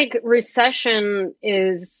feel like recession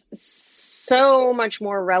is so much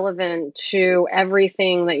more relevant to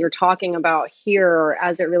everything that you're talking about here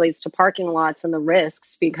as it relates to parking lots and the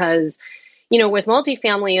risks, because, you know, with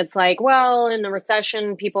multifamily, it's like, well, in the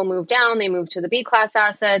recession, people move down, they move to the B-class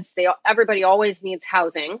assets. Everybody always needs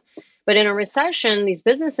housing. But in a recession, these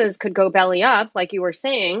businesses could go belly up, like you were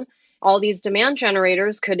saying. All these demand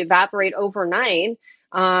generators could evaporate overnight,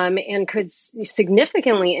 and could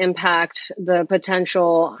significantly impact the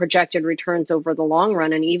potential projected returns over the long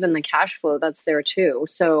run, and even the cash flow that's there too.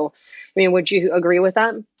 So, I mean, would you agree with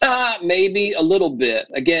that? Maybe a little bit.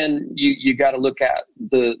 Again, you got to look at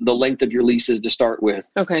the length of your leases to start with.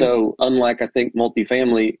 Okay. So unlike, I think,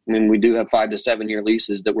 multifamily, I mean, we do have 5 to 7 year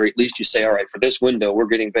leases that where at least you say, all right, for this window, we're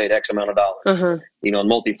getting paid X amount of dollars. Uh-huh. You know, in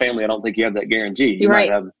multifamily, I don't think you have that guarantee. You You're might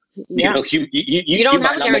right. have, you know, you don't might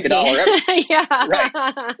have not make $1 ever.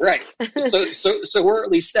 Yeah. Right. So we're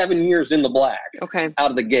at least 7 years in the black. Okay. Out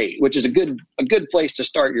of the gate, which is a good place to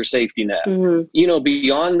start your safety net. Mm-hmm. You know,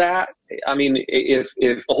 beyond that, I mean, if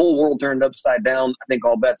the whole world turned upside down, I think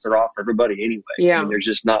all bets are off for everybody anyway. Yeah. I mean,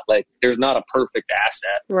 there's not a perfect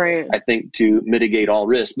asset, right, I think, to mitigate all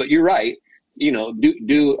risk. But you're right. You know,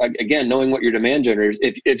 do again, knowing what your demand generator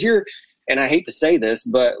is. If you're, and I hate to say this,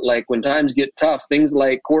 but like when times get tough, things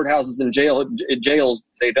like courthouses and jails,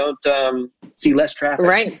 they don't see less traffic.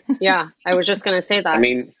 Right. Yeah. I was just going to say that. I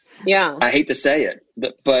mean, yeah, I hate to say it,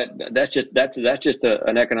 but that's just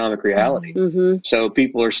an economic reality. Mm-hmm. So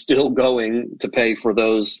people are still going to pay for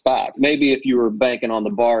those spots. Maybe if you were banking on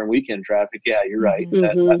the bar and weekend traffic, yeah, you're right.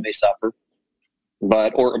 Mm-hmm. That may suffer.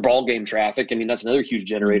 But, or ball game traffic. I mean, that's another huge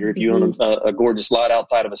generator. If you own a gorgeous lot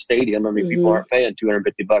outside of a stadium, I mean, people aren't paying $250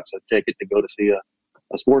 a ticket to go to see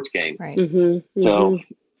a sports game. Right. Mm-hmm.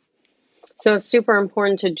 So it's super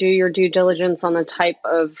important to do your due diligence on the type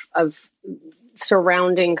of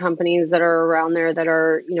surrounding companies that are around there that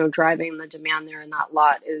are, you know, driving the demand there in that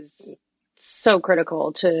lot is so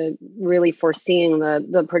critical to really foreseeing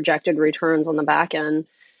the projected returns on the back end,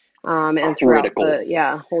 and throughout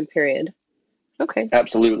the hold period. Okay.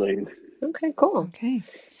 Absolutely. Okay, cool. Okay.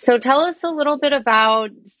 So tell us a little bit about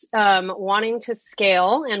wanting to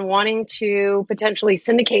scale and wanting to potentially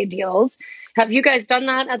syndicate deals. Have you guys done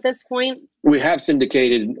that at this point? We have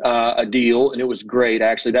syndicated a deal, and it was great.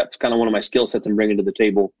 Actually, that's kind of one of my skill sets I'm bringing to the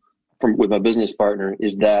table with my business partner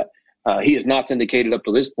is that he has not syndicated up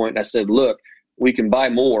to this point. And I said, look, we can buy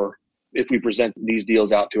more if we present these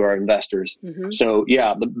deals out to our investors. Mm-hmm. So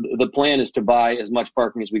yeah, the plan is to buy as much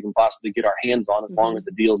parking as we can possibly get our hands on, as long as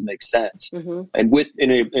the deals make sense. Mm-hmm. And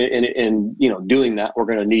in you know, doing that, we're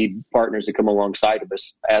going to need partners to come alongside of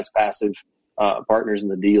us as passive partners in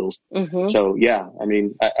the deals. Mm-hmm. So yeah, I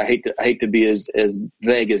mean, I hate to be as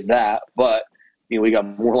vague as that, but you know, we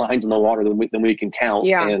got more lines in the water than we can count.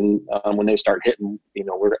 Yeah. And when they start hitting, you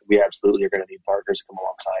know, we absolutely are going to need partners to come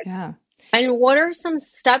alongside. Yeah. And what are some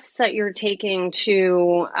steps that you're taking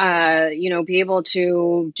to, you know, be able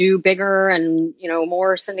to do bigger and, you know,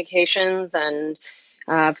 more syndications and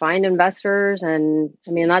find investors? And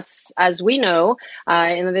I mean, that's, as we know,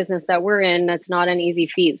 in the business that we're in, that's not an easy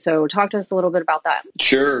feat. So talk to us a little bit about that.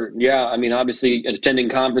 Sure. Yeah. I mean, obviously attending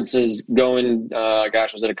conferences, I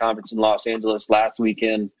was at a conference in Los Angeles last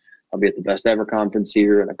weekend. I'll be at the Best Ever conference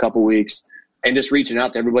here in a couple weeks, and just reaching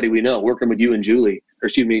out to everybody we know, working with you and Julie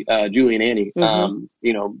and Annie. Mm-hmm.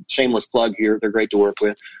 You know, shameless plug here. They're great to work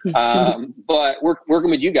with. But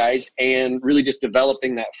working with you guys and really just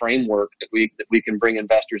developing that framework that we can bring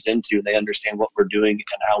investors into, and they understand what we're doing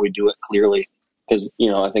and how we do it clearly. Because,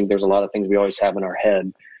 you know, I think there's a lot of things we always have in our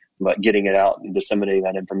head, but getting it out and disseminating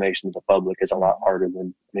that information to the public is a lot harder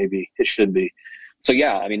than maybe it should be. So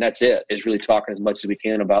yeah, I mean, that's it. It's really talking as much as we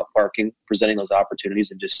can about parking, presenting those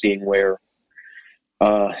opportunities, and just seeing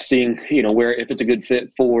you know, where, if it's a good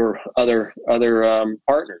fit for other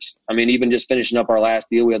partners. I mean, even just finishing up our last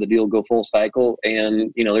deal, we had the deal go full cycle,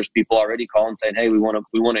 and you know, there's people already calling saying, hey, we want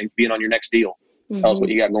to be in on your next deal. Mm-hmm. Tell us what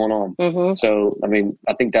you got going on. Mm-hmm. So, I mean,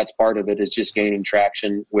 I think that's part of it, is just gaining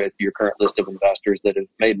traction with your current list of investors that have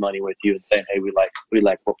made money with you and saying, hey, we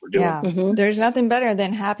like what we're doing. Yeah. Mm-hmm. There's nothing better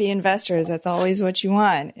than happy investors. That's always what you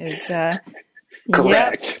want, is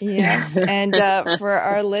Correct. Yep. And for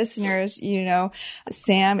our listeners, you know,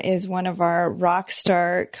 Sam is one of our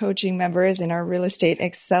Rockstar coaching members in our Real Estate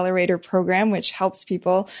Accelerator program, which helps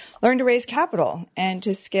people learn to raise capital and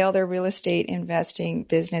to scale their real estate investing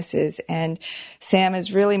businesses. And Sam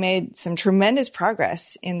has really made some tremendous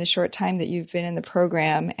progress in the short time that you've been in the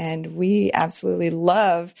program. And we absolutely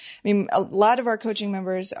love, I mean, a lot of our coaching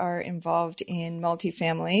members are involved in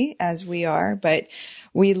multifamily, as we are, but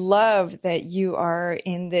we love that you are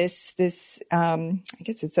in this, I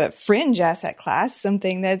guess it's a fringe asset class,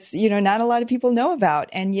 something that's, you know, not a lot of people know about.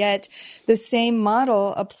 And yet the same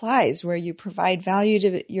model applies, where you provide value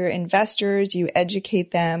to your investors, you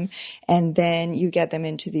educate them, and then you get them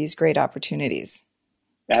into these great opportunities.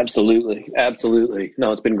 Absolutely. Absolutely.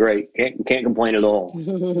 No, it's been great. Can't complain at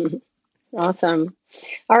all. Awesome.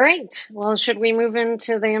 All right. Well, should we move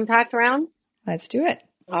into the impact round? Let's do it.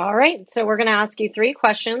 All right. So we're going to ask you 3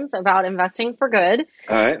 questions about investing for good.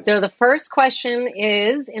 All right. So the first question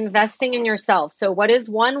is investing in yourself. So what is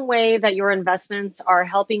one way that your investments are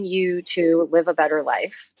helping you to live a better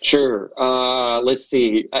life? Sure. Let's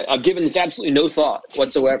see. I've given this absolutely no thought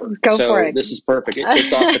whatsoever. Go for it. This is perfect.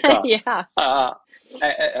 It's off the cuff. Yeah.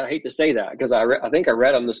 I hate to say that because I think I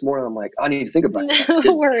read them this morning. I'm like, I need to think about that.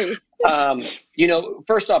 No worries.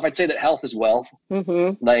 First off, I'd say that health is wealth.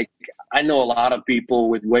 Mm-hmm. Like, I know a lot of people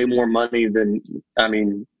with way more money than,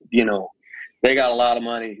 they got a lot of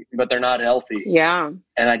money, but they're not healthy. Yeah.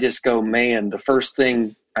 And I just go, man, the first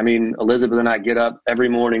thing, Elizabeth and I get up every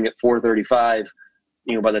morning at 4:35.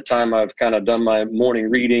 By the time I've kind of done my morning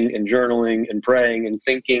reading and journaling and praying and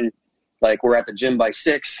thinking, like we're at the gym by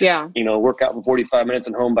 6, work out for 45 minutes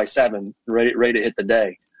and home by 7, ready to hit the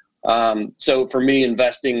day. So for me,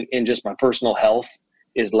 investing in just my personal health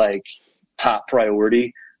is like top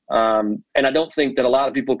priority. And I don't think that a lot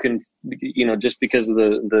of people can, just because of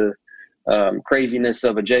the craziness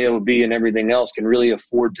of a job and everything else, can really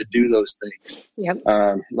afford to do those things. Yep.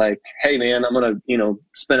 Like, hey man, I'm going to,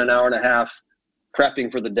 spend an hour and a half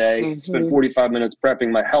prepping for the day, spend 45 minutes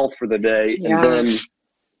prepping my health for the day, and then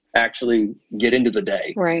actually get into the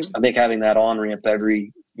day. Right. I think having that on-ramp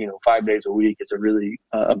every, 5 days a week is a really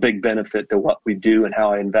a big benefit to what we do and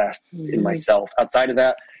how I invest in myself. Outside of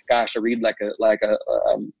that, gosh, I read I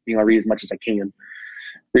read as much as I can.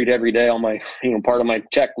 Read every day on my, part of my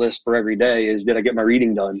checklist for every day is, did I get my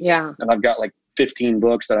reading done? Yeah. And I've got like 15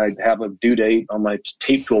 books that I have a due date on my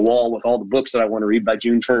tape to a wall with all the books that I want to read by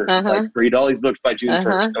June 1st. It's like, read all these books by June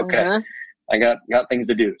 1st. Okay. I got things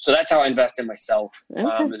to do. So that's how I invest in myself.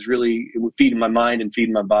 Is really feeding my mind and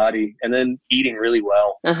feeding my body, and then eating really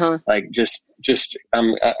well. Like just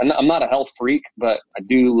I'm not a health freak, but I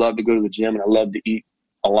do love to go to the gym and I love to eat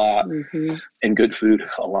a lot and good food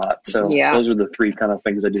a lot. So those are the 3 kind of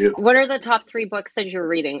things I do. What are the top 3 books that you're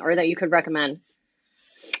reading or that you could recommend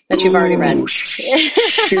that you've already read?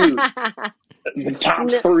 Shoot. The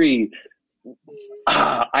top 3.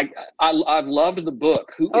 I've loved the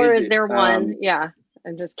book. Is there one?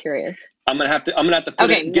 I'm just curious. I'm gonna have to put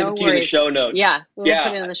it, give it to you in the show notes. Yeah, we'll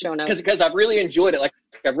put it in the show notes. Because I've really enjoyed it. Like,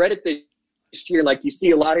 I've read it this year. Like, you see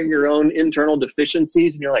a lot of your own internal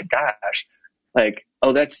deficiencies, and you're like, gosh, like,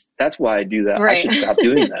 oh, that's why I do that. Right. I should stop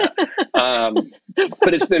doing that.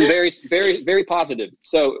 But it's been very, very, very positive.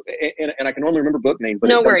 So, and I can only remember book names, but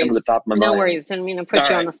it doesn't come to the top of my mind. No worries. Didn't mean to put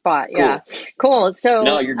you on the spot. Cool. Yeah. Cool. So,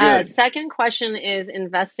 no, you're good. Second question is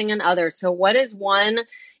investing in others. So what is one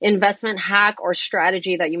investment hack or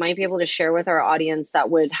strategy that you might be able to share with our audience that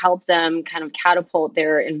would help them kind of catapult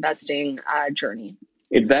their investing journey?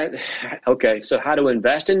 Is that okay? So how to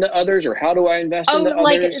invest into others, or how do I invest into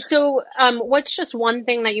others? So, what's just one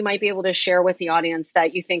thing that you might be able to share with the audience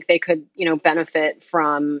that you think they could, benefit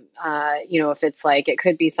from? If it's like, it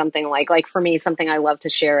could be something like for me, something I love to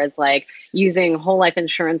share is like using whole life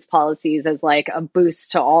insurance policies as like a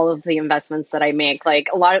boost to all of the investments that I make. Like,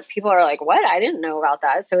 a lot of people are like, what? I didn't know about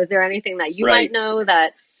that. So is there anything that you might know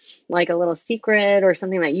that, like a little secret or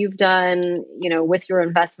something that you've done, with your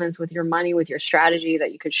investments, with your money, with your strategy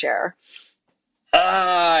that you could share?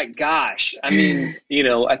 Gosh. I mean,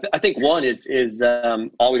 I think one is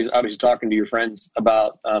always talking to your friends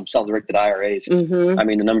about self-directed IRAs. I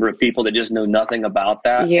mean, the number of people that just know nothing about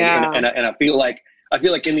that. Yeah. And I feel like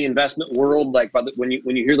in the investment world, like when you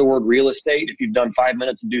hear the word real estate, if you've done 5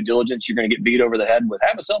 minutes of due diligence, you're going to get beat over the head with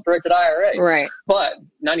have a self-directed IRA. Right. But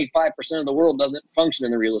 95% of the world doesn't function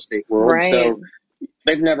in the real estate world. Right. So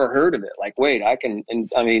they've never heard of it. Like, wait,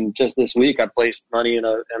 just this week I placed money in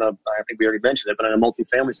a, I think we already mentioned it, but in a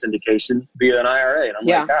multifamily syndication via an IRA. And I'm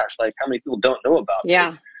like, gosh, like how many people don't know about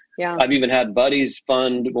this? Yeah. I've even had buddies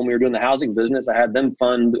fund, when we were doing the housing business, I had them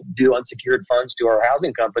do unsecured funds to our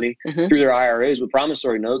housing company through their IRAs with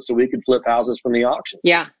promissory notes so we could flip houses from the auction.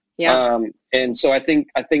 Yeah. And so I think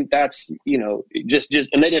that's, just,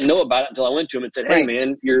 and they didn't know about it until I went to them and said, hey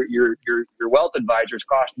man, your wealth advisor is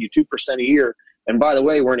costing you 2% a year. And by the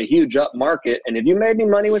way, we're in a huge up market. And have you made any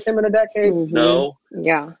money with him in a decade? No.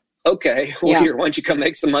 Yeah. Okay, well, here, why don't you come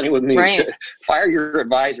make some money with me? Right. Fire your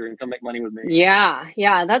advisor and come make money with me. Yeah,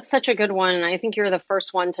 that's such a good one. And I think you're the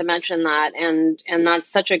first one to mention that. And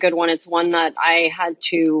that's such a good one. It's one that I had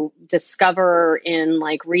to discover in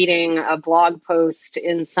like reading a blog post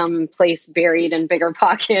in some place buried in bigger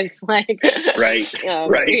pockets. Like, right.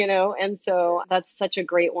 And so that's such a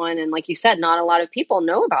great one. And like you said, not a lot of people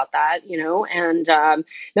know about that, and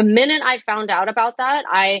the minute I found out about that,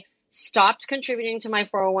 I stopped contributing to my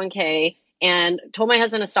 401k and told my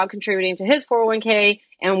husband to stop contributing to his 401k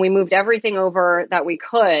and we moved everything over that we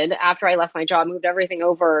could after I left my job, moved everything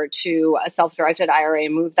over to a self-directed IRA,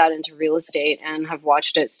 moved that into real estate, and have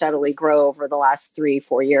watched it steadily grow over the last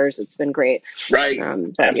 3-4 years. It's been great. Right.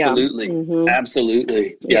 Absolutely. Yeah. Mm-hmm.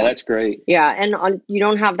 Absolutely. Yeah, that's great. Yeah. And you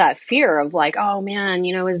don't have that fear of like, oh man,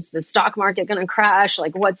 is the stock market going to crash?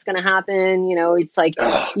 Like what's going to happen? It's like,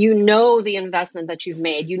 the investment that you've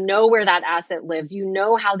made, where that asset lives,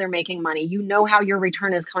 how they're making money, how your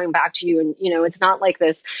return is coming back to you. And, it's not like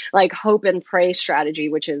this, like hope and pray strategy,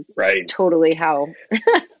 which is totally how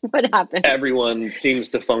what happens. Everyone seems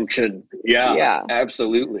to function. Yeah.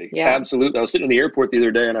 Absolutely. Yeah. Absolutely. I was sitting in the airport the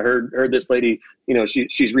other day and I heard this lady,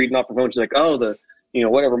 she's reading off her phone. She's like, oh,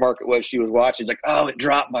 whatever market was she was watching. She's like, oh, it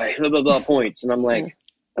dropped by blah, blah, blah points. And I'm like,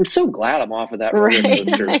 I'm so glad I'm off of that roller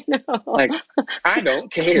coaster. I know. Like, I don't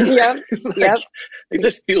care. Yep. It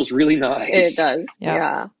just feels really nice. It does. Yep.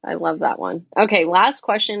 Yeah. I love that one. Okay. Last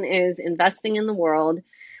question is investing in the world.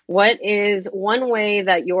 What is one way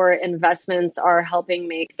that your investments are helping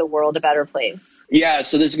make the world a better place? Yeah.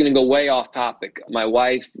 So this is going to go way off topic. My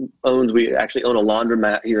wife we actually own a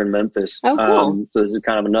laundromat here in Memphis. Oh, cool. So this is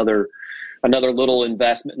kind of another little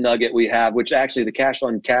investment nugget we have, which actually the cash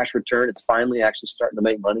on cash return, it's finally actually starting to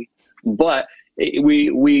make money. But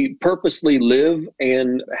we purposely live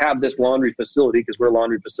and have this laundry facility because where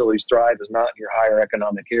laundry facilities thrive is not in your higher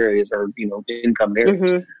economic areas or, income areas.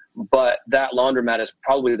 Mm-hmm. But that laundromat is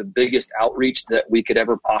probably the biggest outreach that we could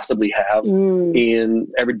ever possibly have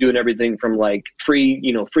in doing everything from like free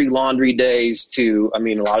laundry days to, a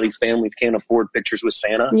lot of these families can't afford pictures with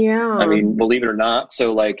Santa. Yeah. Believe it or not.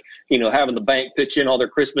 So like, having the bank pitch in all their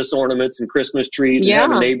Christmas ornaments and Christmas trees and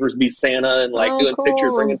having neighbors be Santa and like doing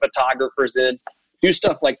pictures, bringing photographers in, do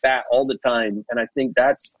stuff like that all the time. And I think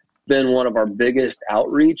that's been one of our biggest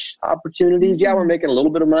outreach opportunities. Yeah, we're making a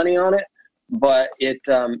little bit of money on it. But it,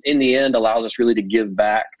 in the end, allows us really to give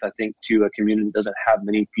back, I think, to a community that doesn't have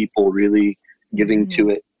many people really giving to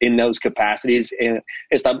it in those capacities. And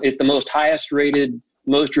it's the most highest rated,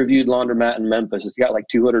 most reviewed laundromat in Memphis. It's got like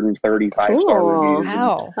 235 star reviews.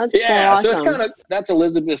 Wow. That's so awesome. So it's that's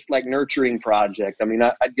Elizabeth's like nurturing project.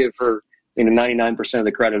 I'd give her 99% of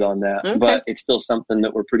the credit on that, but it's still something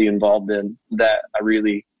that we're pretty involved in that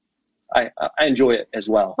I enjoy it as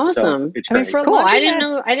well. Awesome. So it's great. For cool. I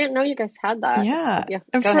didn't know you guys had that. Yeah.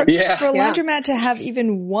 And for a laundromat to have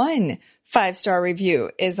even one 5-star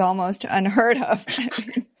review is almost unheard of.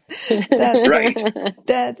 That's right.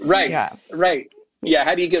 That's right. Yeah. Right. Yeah.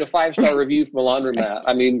 How do you get a 5-star review from a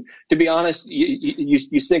laundromat? To be honest,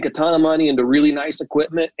 you sink a ton of money into really nice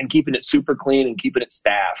equipment and keeping it super clean and keeping it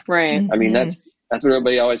staffed. Right. That's what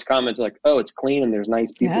everybody always comments, like, oh, it's clean and there's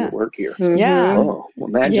nice people that work here. Yeah. Oh, well,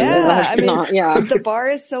 imagine that. The bar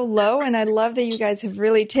is so low, and I love that you guys have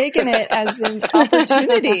really taken it as an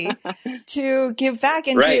opportunity to give back.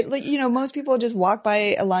 And to, most people just walk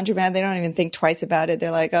by a laundromat. They don't even think twice about it.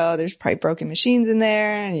 They're like, oh, there's probably broken machines in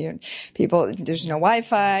there, and there's no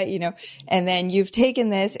Wi-Fi, and then you've taken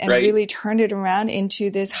this and really turned it around into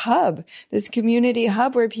this hub, this community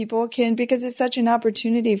hub where people because it's such an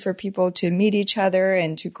opportunity for people to meet each other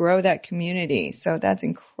and to grow that community. So that's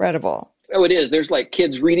incredible. Oh, it is. There's like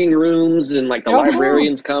kids reading rooms and like the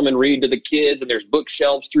librarians come and read to the kids, and there's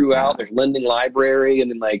bookshelves throughout. There's lending library. And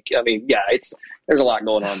then there's a lot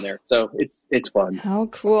going on there. So it's fun. How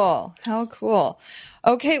cool. How cool.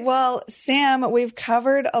 Okay. Well, Sam, we've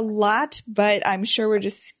covered a lot, but I'm sure we're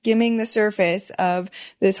just skimming the surface of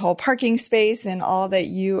this whole parking space and all that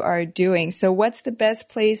you are doing. So what's the best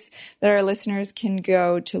place that our listeners can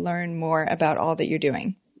go to learn more about all that you're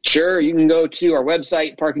doing? Sure. You can go to our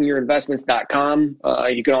website, parkingyourinvestments.com.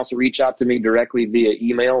 You can also reach out to me directly via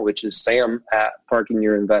email, which is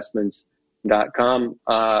sam@parkingyourinvestments.com.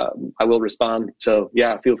 I will respond. So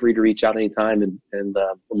feel free to reach out anytime and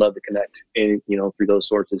would love to connect through those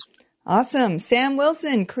sources. Awesome. Sam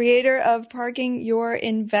Wilson, creator of Parking Your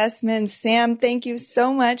Investments. Sam, thank you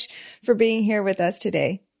so much for being here with us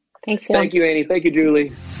today. Thanks, Sam. Thank you, Annie. Thank you,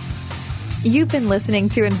 Julie. You've been listening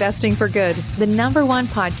to Investing for Good, the #1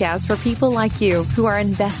 podcast for people like you who are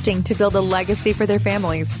investing to build a legacy for their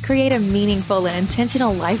families, create a meaningful and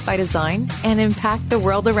intentional life by design, and impact the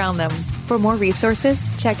world around them. For more resources,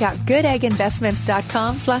 check out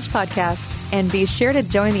goodegginvestments.com/podcast. And be sure to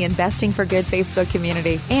join the Investing for Good Facebook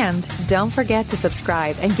community. And don't forget to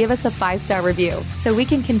subscribe and give us a 5-star review so we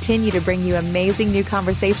can continue to bring you amazing new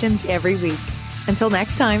conversations every week. Until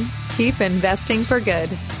next time, keep investing for good.